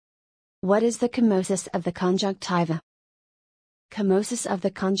What is the chemosis of the conjunctiva? Chemosis of the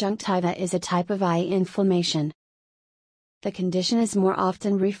conjunctiva is a type of eye inflammation. The condition is more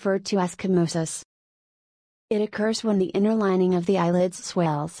often referred to as chemosis. It occurs when the inner lining of the eyelids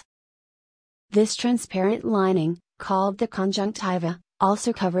swells. This transparent lining, called the conjunctiva,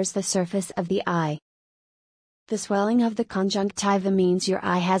 also covers the surface of the eye. The swelling of the conjunctiva means your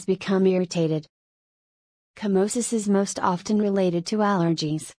eye has become irritated. Chemosis is most often related to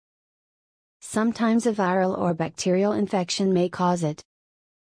allergies. Sometimes a viral or bacterial infection may cause it.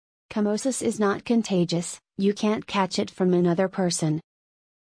 Chemosis is not contagious, you can't catch it from another person.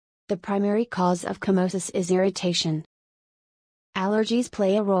 The primary cause of chemosis is irritation. Allergies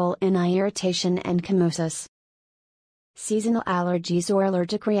play a role in eye irritation and chemosis. Seasonal allergies or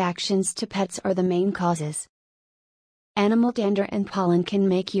allergic reactions to pets are the main causes. Animal dander and pollen can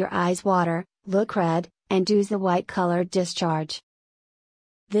make your eyes water, look red, and ooze a white-colored discharge.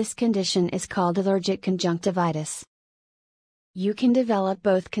 This condition is called allergic conjunctivitis. You can develop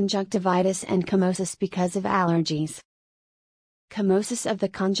both conjunctivitis and chemosis because of allergies. Chemosis of the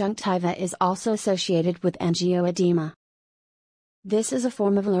conjunctiva is also associated with angioedema. This is a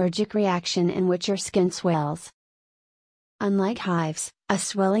form of allergic reaction in which your skin swells. Unlike hives, a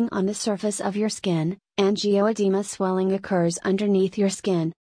swelling on the surface of your skin, angioedema swelling occurs underneath your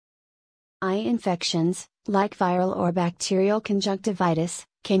skin. Eye infections, like viral or bacterial conjunctivitis,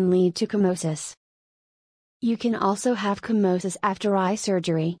 can lead to chemosis. You can also have chemosis after eye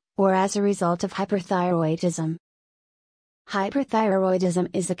surgery, or as a result of hyperthyroidism. Hyperthyroidism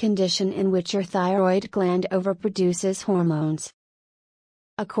is a condition in which your thyroid gland overproduces hormones.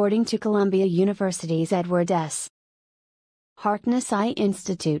 According to Columbia University's Edward S. Harkness Eye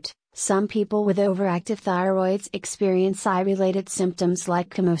Institute, some people with overactive thyroids experience eye-related symptoms like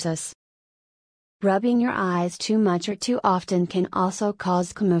chemosis. Rubbing your eyes too much or too often can also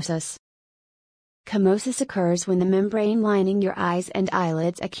cause chemosis. Chemosis occurs when the membrane lining your eyes and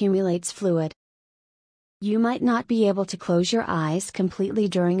eyelids accumulates fluid. You might not be able to close your eyes completely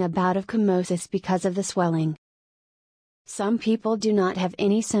during a bout of chemosis because of the swelling. Some people do not have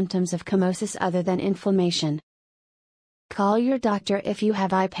any symptoms of chemosis other than inflammation. Call your doctor if you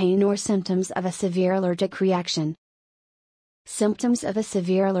have eye pain or symptoms of a severe allergic reaction. Symptoms of a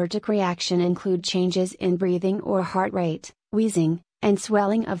severe allergic reaction include changes in breathing or heart rate, wheezing, and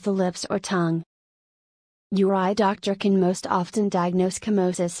swelling of the lips or tongue. Your eye doctor can most often diagnose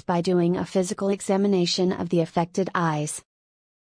chemosis by doing a physical examination of the affected eyes.